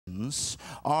nations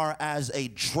are as a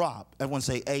drop. Everyone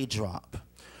say a drop.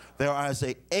 They are as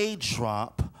a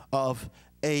drop of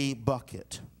a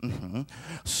bucket.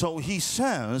 So he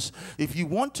says, if you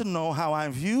want to know how I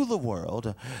view the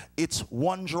world, it's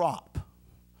one drop.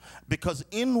 Because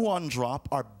in one drop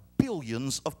are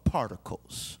billions of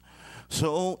particles.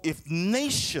 So if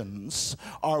nations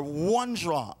are one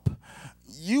drop,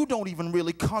 you don't even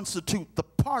really constitute the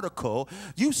particle.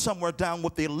 You somewhere down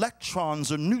with the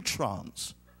electrons or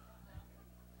neutrons.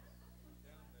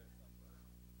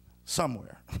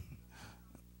 Somewhere.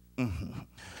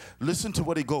 Listen to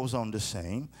what he goes on to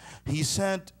say. He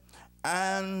said,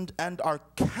 and are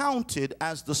counted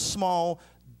as the small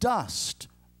dust.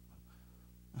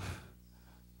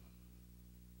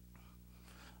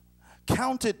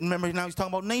 Counted, remember now he's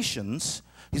talking about nations.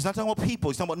 He's not talking about people,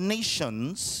 he's talking about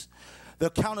nations. They'll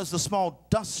count as the small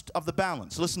dust of the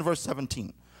balance. Listen to verse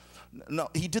 17. No,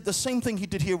 he did the same thing he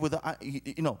did here with,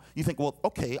 you think, well,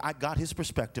 okay, I got his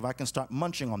perspective. I can start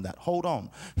munching on that. Hold on.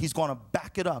 He's going to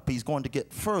back it up. He's going to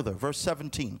get further. Verse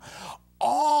 17.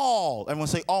 All, everyone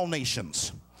say all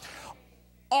nations.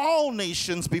 All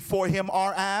nations before him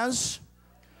are as.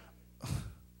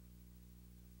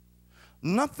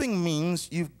 Nothing means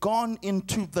you've gone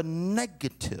into the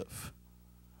negative.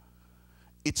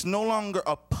 It's no longer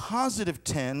a positive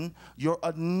 10, you're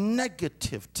a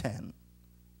negative 10.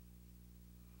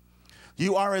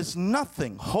 You are as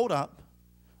nothing. Hold up.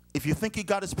 If you think he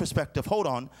got his perspective, hold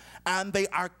on. And they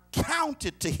are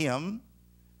counted to him.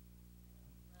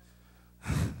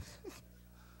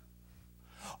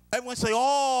 Everyone say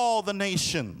all the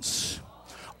nations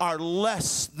are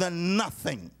less than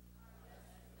nothing.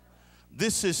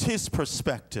 This is his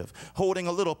perspective, holding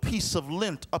a little piece of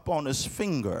lint up on his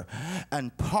finger,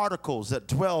 and particles that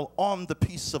dwell on the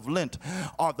piece of lint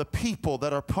are the people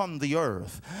that are upon the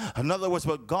earth. In other words,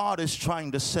 what God is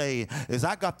trying to say is,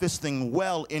 I got this thing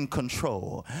well in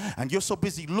control, and you're so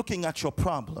busy looking at your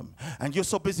problem, and you're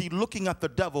so busy looking at the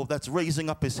devil that's raising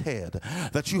up his head,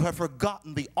 that you have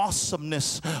forgotten the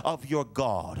awesomeness of your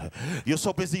God. You're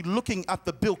so busy looking at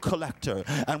the bill collector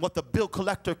and what the bill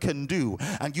collector can do,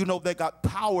 and you know they got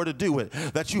power to do it,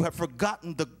 that you have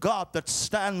forgotten the God that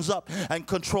stands up and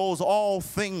controls all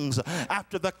things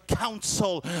after the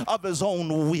counsel of his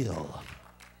own will.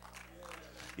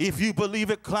 If you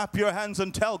believe it, clap your hands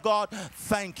and tell God,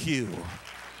 thank you.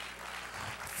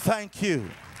 Thank you.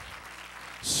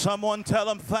 Someone tell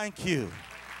him thank you.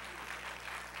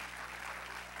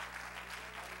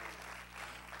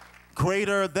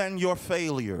 Greater than your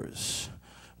failures,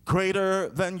 greater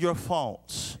than your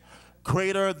faults,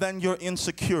 greater than your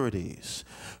insecurities,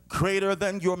 greater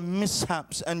than your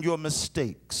mishaps and your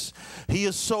mistakes. He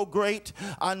is so great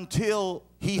until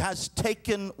he has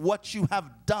taken what you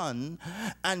have done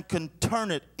and can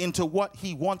turn it into what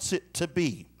he wants it to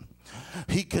be.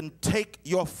 He can take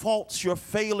your faults, your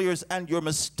failures, and your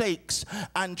mistakes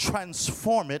and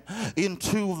transform it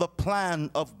into the plan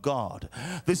of God.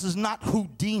 This is not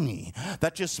Houdini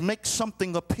that just makes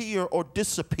something appear or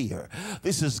disappear.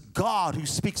 This is God who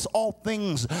speaks all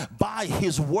things by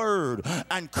his word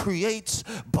and creates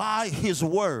by his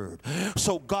word.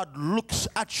 So God looks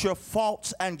at your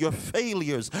faults and your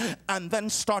failures and then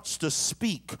starts to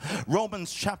speak.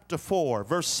 Romans chapter 4,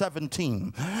 verse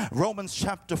 17. Romans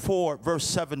chapter 4, verse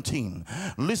 17.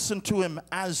 Listen to him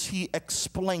as he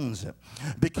explains it.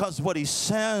 Because what he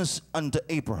says unto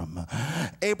Abraham,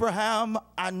 Abraham,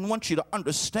 I want you to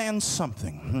understand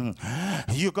something.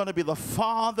 You're going to be the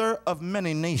father of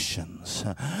many nations.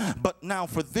 But now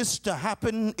for this to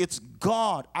happen, it's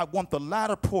God. I want the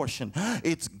latter portion.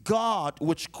 It's God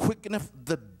which quickeneth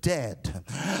the dead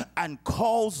and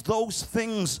calls those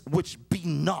things which be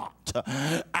not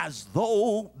as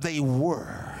though they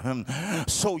were.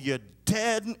 So you're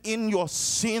dead in your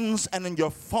sins and in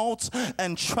your faults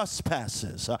and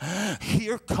trespasses.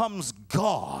 Here comes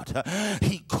God.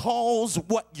 He calls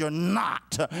what you're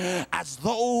not as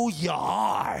though you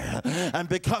are. And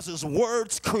because his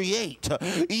words create,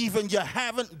 even you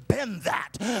haven't been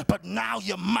that, but now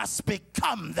you must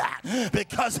become that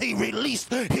because he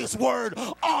released his word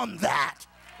on that.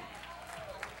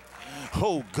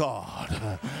 Oh God,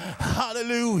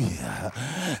 hallelujah.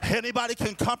 Anybody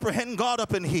can comprehend God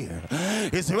up in here?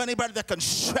 Is there anybody that can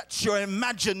stretch your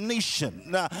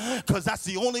imagination? Because that's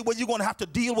the only way you're going to have to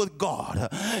deal with God.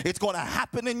 It's going to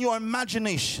happen in your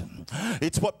imagination.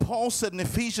 It's what Paul said in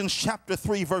Ephesians chapter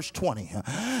 3 verse 20.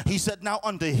 He said, now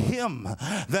unto him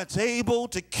that's able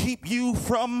to keep you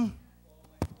from,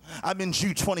 I'm in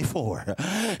Jude 24.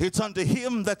 It's unto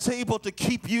him that's able to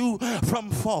keep you from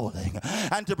falling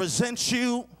and to present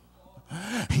you.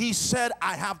 He said,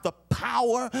 I have the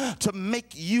power to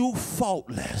make you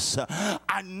faultless.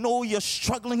 I know you're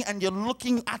struggling and you're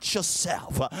looking at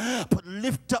yourself, but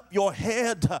lift up your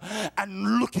head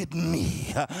and look at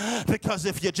me, because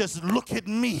if you just look at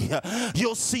me,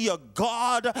 you'll see a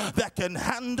God that can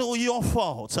handle your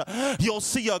faults. You'll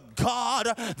see a God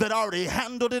that already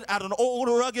handled it at an old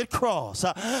rugged cross.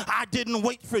 I didn't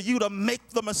wait for you to make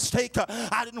the mistake.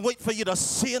 I didn't wait for you to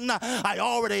sin. I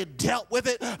already dealt with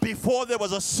it. Before there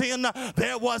was a sin,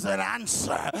 there was an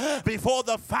answer. Before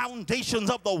the foundations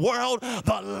of the world,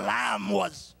 the Lamb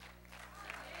was.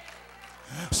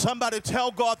 Somebody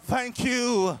tell God, thank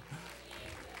you.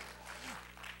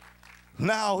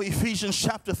 Now, Ephesians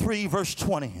chapter 3, verse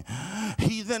 20.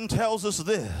 He then tells us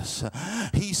this.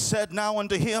 He said, now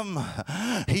unto him,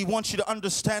 he wants you to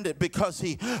understand it because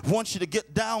he wants you to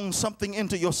get down something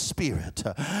into your spirit.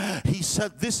 He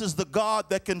said, this is the God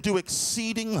that can do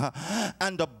exceeding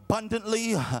and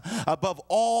abundantly above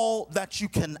all that you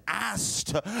can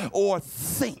ask or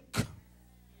think.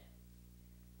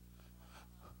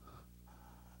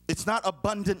 It's not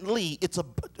abundantly, it's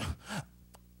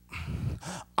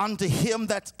unto him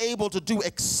that's able to do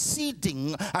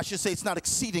exceeding, I should say it's not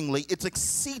exceedingly, it's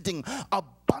exceeding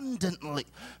abundantly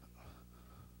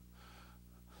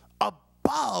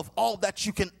above all that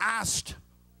you can ask.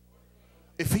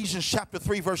 Ephesians chapter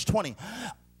 3 verse 20.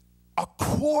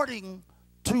 According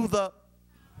to the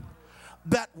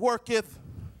that worketh,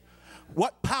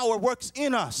 what power works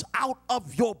in us, out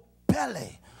of your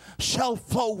belly shall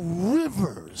flow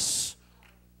rivers.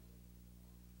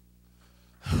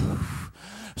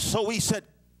 So he said,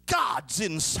 God's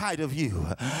inside of you,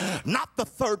 not the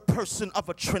third person of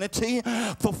a Trinity.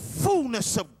 The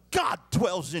fullness of God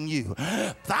dwells in you.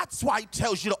 That's why he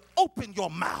tells you to open your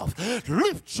mouth,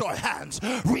 lift your hands,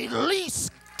 release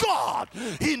God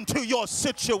into your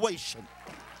situation.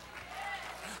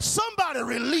 Somebody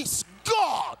release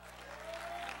God.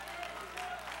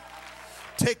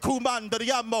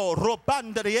 Tekumandriamo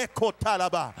robandri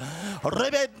ekotalaba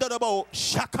rebenderabo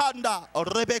shakanda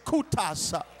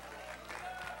rebekutasa.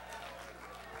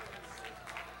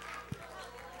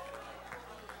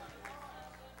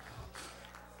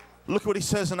 Look what he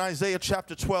says in Isaiah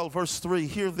chapter 12 verse 3.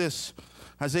 Hear this.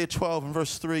 Isaiah 12 and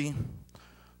verse 3.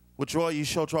 With joy you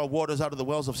shall draw waters out of the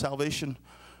wells of salvation.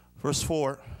 Verse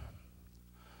 4.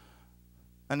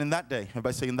 And in that day,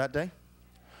 everybody say in that day?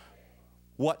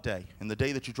 What day? In the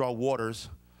day that you draw waters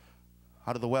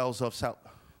out of the wells of salvation.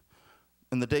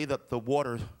 In the day that the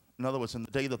water, in other words, in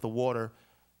the day that the water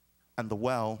and the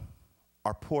well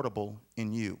are portable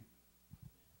in you.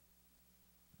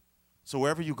 So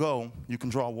wherever you go, you can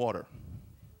draw water.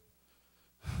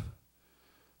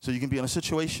 So you can be in a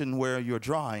situation where you're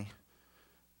dry,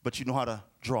 but you know how to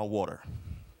draw water.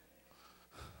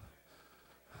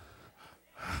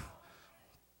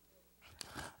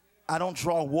 I don't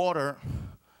draw water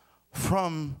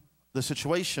from the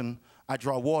situation. I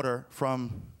draw water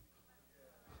from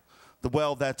the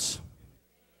well that's.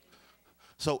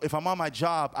 So if I'm on my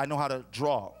job, I know how to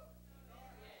draw.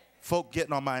 Folk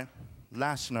getting on my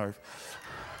last nerve.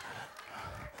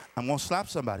 I'm going to slap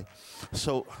somebody.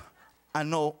 So I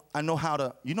know how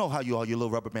to, you know how you are, your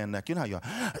little rubber band neck. You know how you are.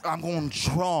 I'm going to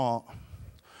draw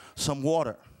some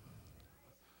water.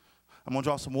 I'm going to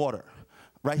draw some water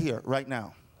right here, right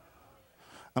now.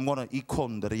 I'm going to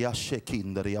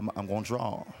I'm going to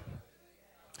draw.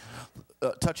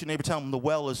 Touch your neighbor, tell them the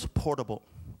well is portable.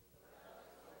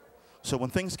 So when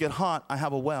things get hot, I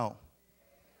have a well.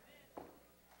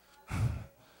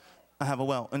 I have a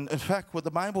well. And in fact, what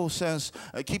the Bible says,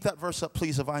 keep that verse up,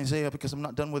 please, of Isaiah, because I'm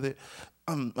not done with it,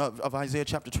 of Isaiah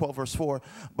chapter 12, verse 4.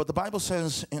 But the Bible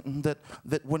says that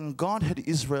when God had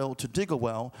Israel to dig a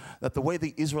well, that the way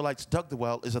the Israelites dug the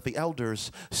well is that the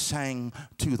elders sang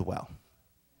to the well.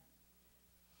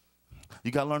 You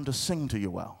got to learn to sing to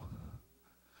your well.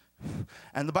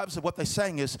 And the Bible said what they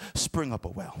sang is, spring up a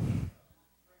well.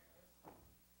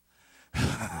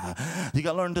 You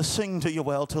got to learn to sing to your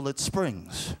well till it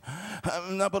springs.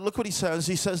 No, but look what he says.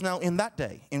 He says, now in that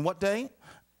day. In what day?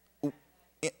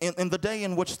 In the day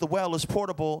in which the well is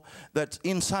portable that's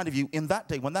inside of you. In that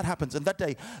day, when that happens, in that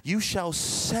day, you shall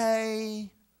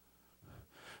say,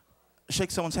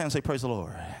 shake someone's hand and say, praise the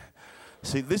Lord.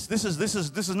 See, this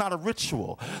is not a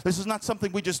ritual. This is not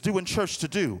something we just do in church to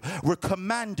do. We're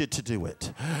commanded to do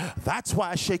it. That's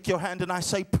why I shake your hand and I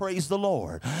say, praise the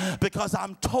Lord. Because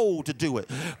I'm told to do it.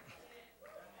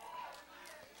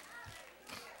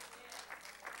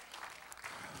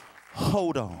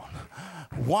 Hold on.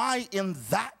 Why in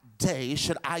that day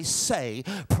should I say,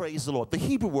 praise the Lord. The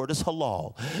Hebrew word is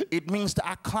halal. It means to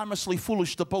act clamorously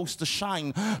foolish, to boast, to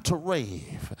shine, to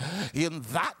rave. In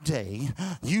that day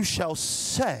you shall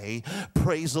say,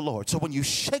 praise the Lord. So when you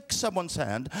shake someone's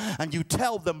hand and you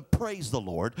tell them, praise the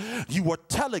Lord, you are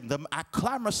telling them, act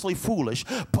clamorously foolish,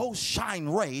 boast, shine,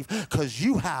 rave, because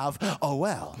you have a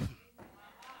well.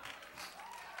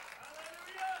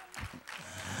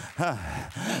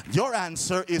 Your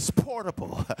answer is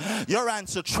portable. Your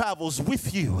answer travels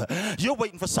with you. You're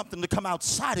waiting for something to come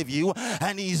outside of you,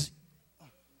 and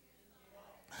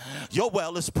your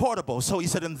well is portable. So he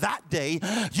said, in that day,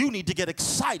 you need to get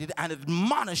excited and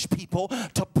admonish people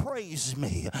to praise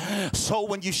me. So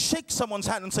when you shake someone's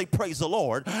hand and say, praise the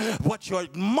Lord, what you're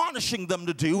admonishing them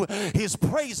to do is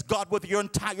praise God with your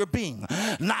entire being.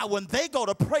 Now, when they go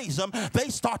to praise him, they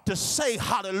start to say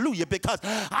hallelujah, because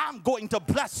I'm going to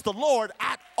bless the Lord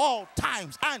at all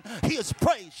times, and his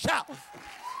praise shall.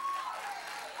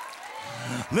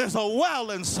 There's a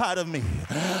well inside of me.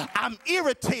 I'm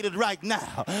irritated right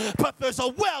now, but there's a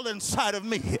well inside of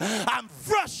me. I'm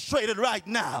frustrated right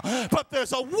now, but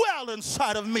there's a well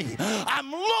inside of me.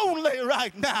 I'm lonely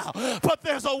right now, but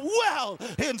there's a well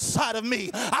inside of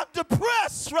me. I'm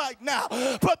depressed right now,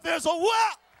 but there's a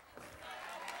well.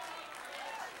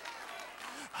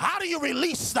 How do you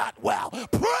release that well?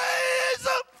 Praise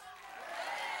him.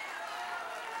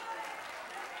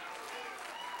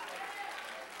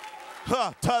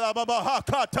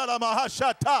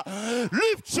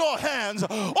 Lift your hands,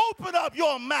 open up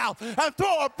your mouth, and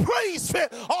throw a praise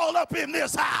fit all up in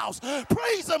this house.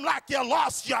 Praise him like you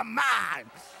lost your mind.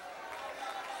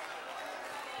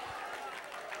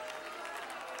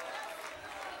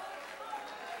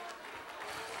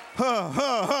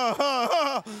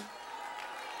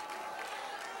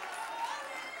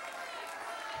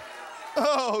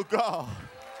 Oh, God.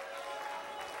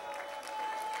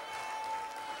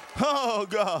 Oh,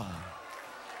 God.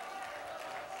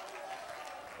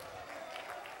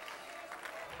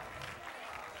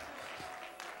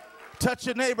 Touch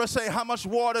your neighbor, say, how much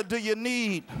water do you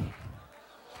need?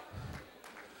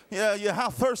 Yeah,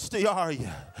 how thirsty are you?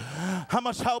 How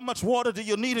much water do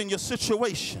you need in your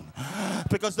situation?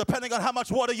 Because depending on how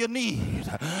much water you need,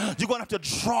 you're going to have to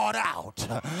draw it out.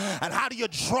 And how do you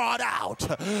draw it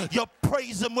out? You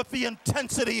praise him with the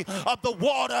intensity of the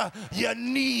water you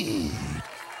need.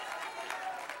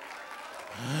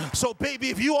 So, baby,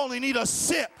 if you only need a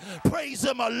sip, praise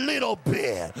him a little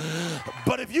bit.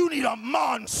 But if you need a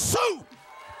monsoon,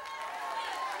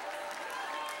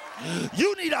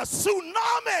 you need a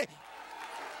tsunami,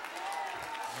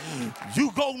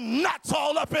 you go nuts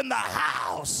all up in the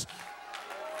house.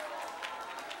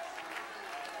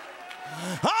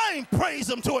 I ain't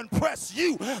praising him to impress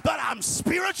you that I'm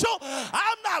spiritual.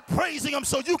 I'm not praising him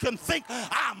so you can think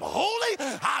I'm holy.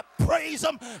 I praise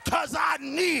him because I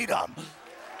need him.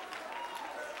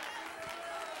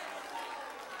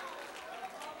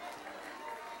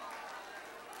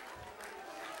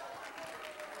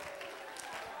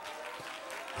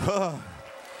 Oh,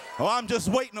 I'm just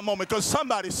waiting a moment because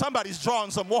somebody's drawing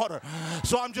some water.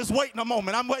 So I'm just waiting a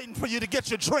moment. I'm waiting for you to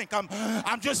get your drink.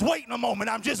 I'm just waiting a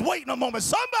moment. I'm just waiting a moment.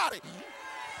 Somebody.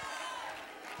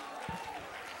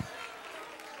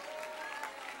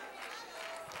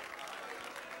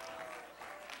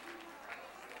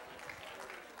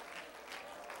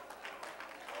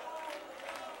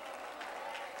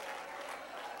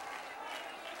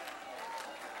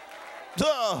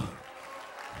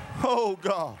 Oh,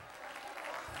 God.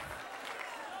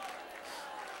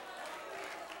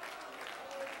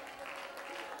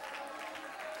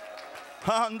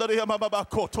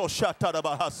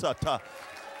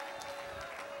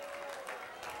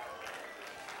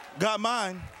 Got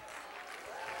mine.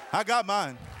 I got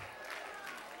mine.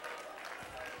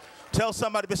 Tell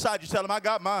somebody beside you, tell them, I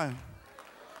got mine.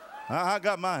 I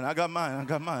got mine. I got mine. I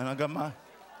got mine. I got mine.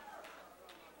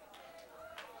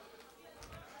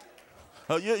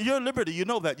 You're at liberty. You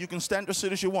know that. You can stand or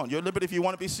sit as you want. You're at liberty. If you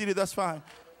want to be seated, that's fine.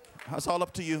 That's all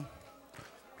up to you.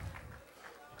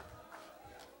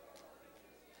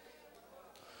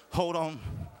 Hold on.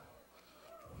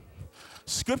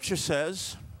 Scripture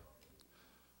says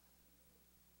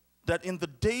that in the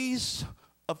days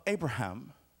of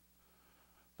Abraham,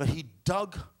 that he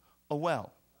dug a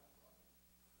well.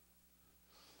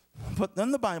 But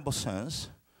then the Bible says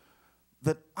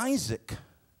that Isaac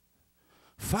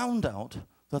found out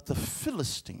that the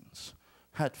Philistines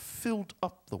had filled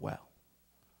up the well.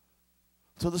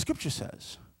 So the scripture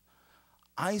says,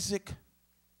 Isaac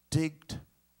digged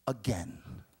again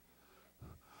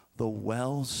the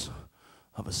wells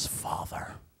of his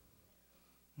father.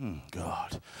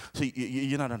 God. See,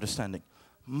 you're not understanding.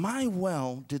 My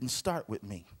well didn't start with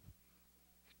me.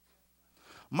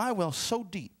 My well's so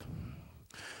deep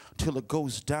till it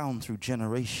goes down through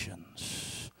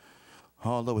generations,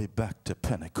 all the way back to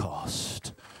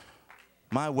Pentecost.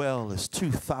 My well is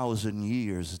 2,000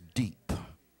 years deep.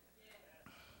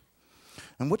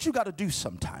 And what you got to do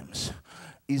sometimes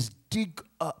is dig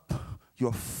up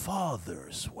your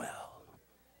father's well.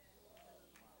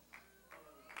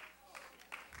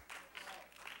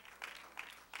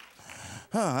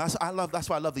 That's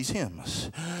why I love these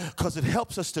hymns, because it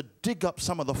helps us to dig up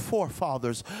some of the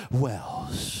forefathers'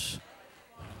 wells.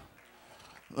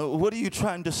 What are you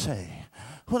trying to say?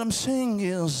 What I'm saying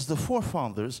is the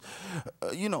forefathers,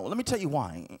 let me tell you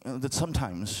why that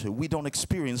sometimes we don't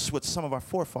experience what some of our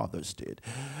forefathers did.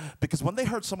 Because when they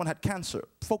heard someone had cancer,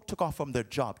 folk took off from their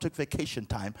job, took vacation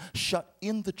time, shut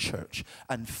in the church,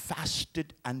 and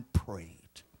fasted and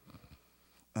prayed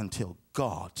until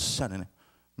God sent it.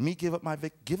 Me give up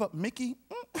give up Mickey?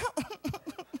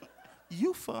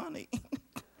 You funny.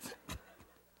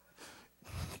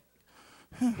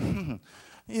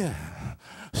 Yeah.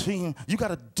 See, you got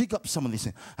to dig up some of these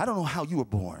things. I don't know how you were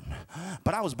born,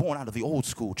 but I was born out of the old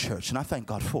school church, and I thank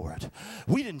God for it.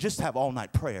 We didn't just have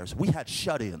all-night prayers. We had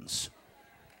shut-ins.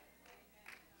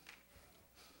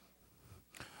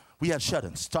 We had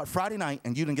shut-ins. Start Friday night,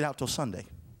 and you didn't get out till Sunday.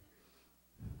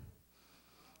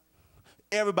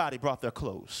 Everybody brought their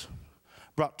clothes.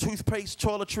 Brought toothpaste,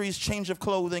 toiletries, change of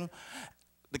clothing.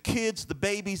 The kids, the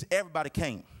babies, everybody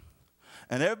came.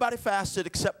 And everybody fasted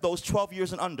except those 12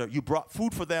 years and under. You brought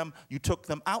food for them. You took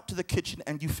them out to the kitchen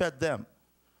and you fed them.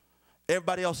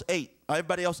 Everybody else ate.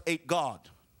 Everybody else ate God.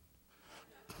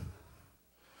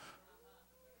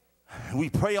 We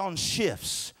pray on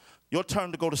shifts. Your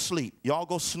turn to go to sleep. Y'all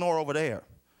go snore over there.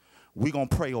 We're going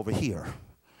to pray over here.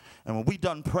 And when we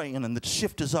done praying and the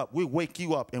shift is up, we wake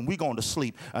you up and we going to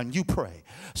sleep and you pray.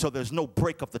 So there's no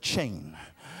break of the chain.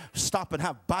 Stop and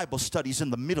have Bible studies in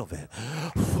the middle of it.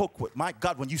 Folk, my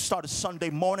God, when you started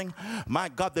Sunday morning, my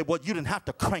God, you didn't have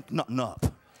to crank nothing up.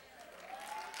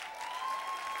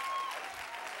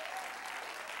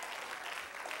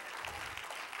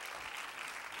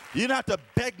 You didn't have to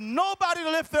beg nobody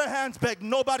to lift their hands, beg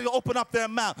nobody to open up their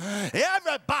mouth.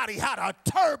 Everybody had a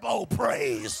turbo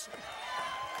praise.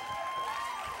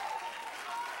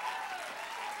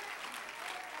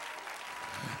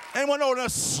 And went on the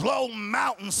slow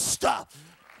mountain stuff.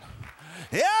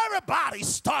 Everybody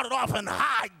started off in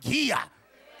high gear.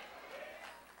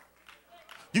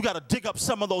 You got to dig up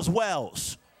some of those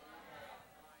wells.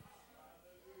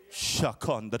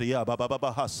 Come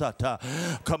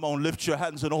on, lift your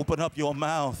hands and open up your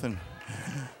mouth. And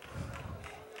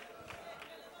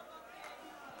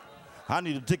I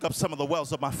need to dig up some of the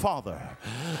wells of my father.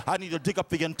 I need to dig up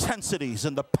the intensities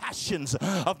and the passions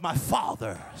of my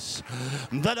fathers.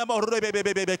 Come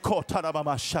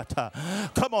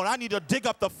on, I need to dig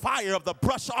up the fire of the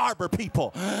Brush Arbor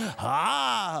people.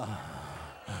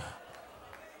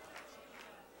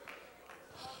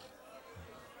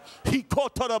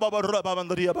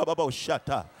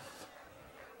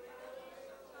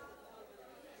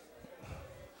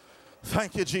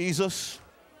 Thank you, Jesus.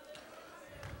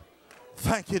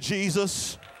 Thank you,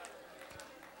 Jesus.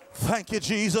 Thank you,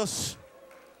 Jesus.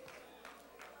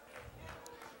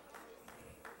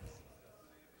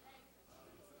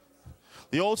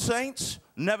 The old saints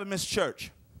never missed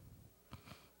church.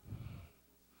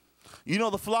 You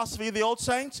know the philosophy of the old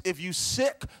saints? If you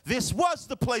sick, this was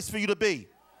the place for you to be.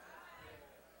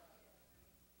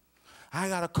 I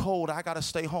got a cold, I got to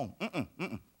stay home.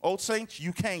 Old saints,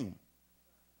 you came.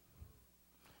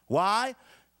 Why?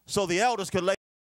 So the elders could lay